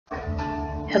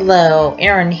Hello,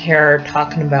 Aaron here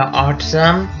talking about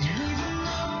autism.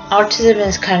 Autism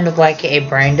is kind of like a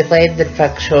brain delay that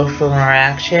affects social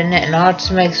interaction, and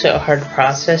autism makes it hard to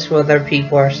process what other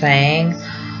people are saying.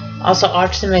 Also,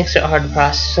 autism makes it hard to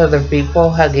process other people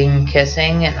hugging and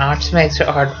kissing, and autism makes it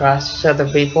hard to process other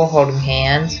people holding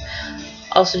hands.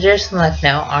 Also, just to let you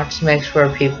know, autism makes where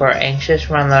people are anxious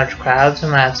around large crowds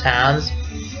and loud sounds.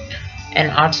 And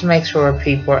autism makes where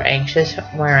people are anxious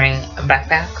wearing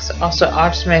backpacks. Also,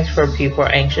 autism makes where people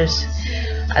are anxious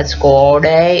at school all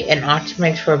day. And autism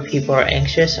makes where people are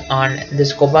anxious on the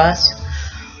school bus.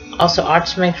 Also,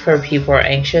 autism makes where people are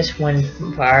anxious when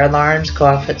fire alarms go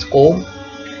off at school.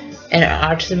 And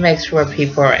autism makes where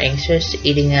people are anxious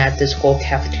eating at the school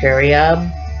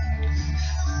cafeteria.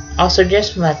 Also,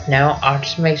 just to let you know,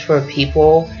 autism makes where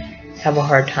people have a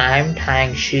hard time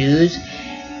tying shoes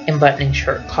and buttoning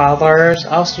shirt collars.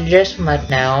 Also, just to let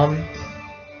you know,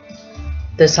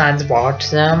 the signs of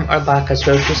autism are lack of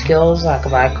social skills, lack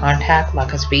of eye contact,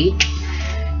 lack of speech,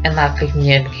 and lack of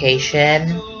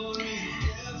communication.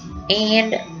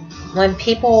 And when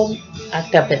people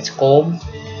act up at school,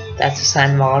 that's a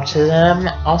sign of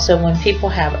autism. Also, when people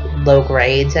have low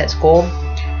grades at school,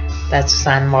 that's a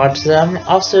sign of autism.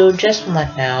 Also, just to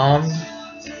let you know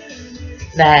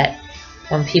that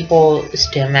when people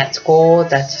stim at school,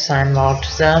 that's a sign of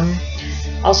autism.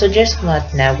 Also, just to let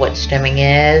you know what stimming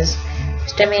is.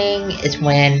 Stimming is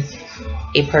when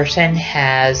a person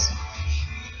has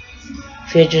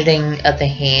fidgeting of the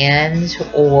hands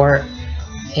or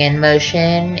hand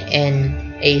motion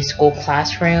in a school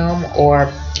classroom or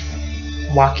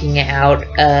walking out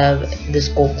of the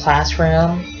school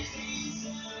classroom.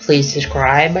 Please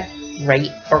subscribe,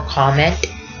 rate, or comment.